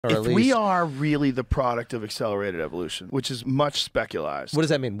Or If we are really the product of accelerated evolution, which is much speculized. What does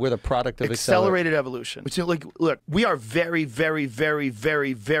that mean? We're the product of accelerated evolution. Which, like, look, we are very, very, very,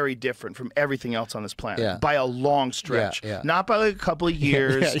 very, very different from everything else on this planet by a long stretch. Not by like a couple of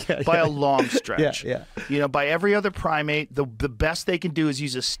years, by a long stretch. You know, by every other primate, the best they can do is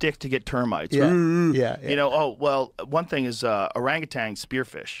use a stick to get termites. You know, oh, well, one thing is orangutans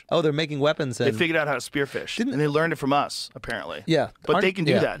spearfish. Oh, they're making weapons. They figured out how to spearfish. And they learned it from us, apparently. But they can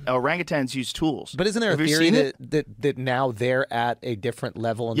do that. Orangutans use tools. But isn't there a theory that now they're at a different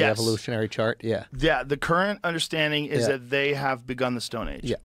level in the evolutionary chart? Yeah. The current understanding is that they have begun the Stone Age.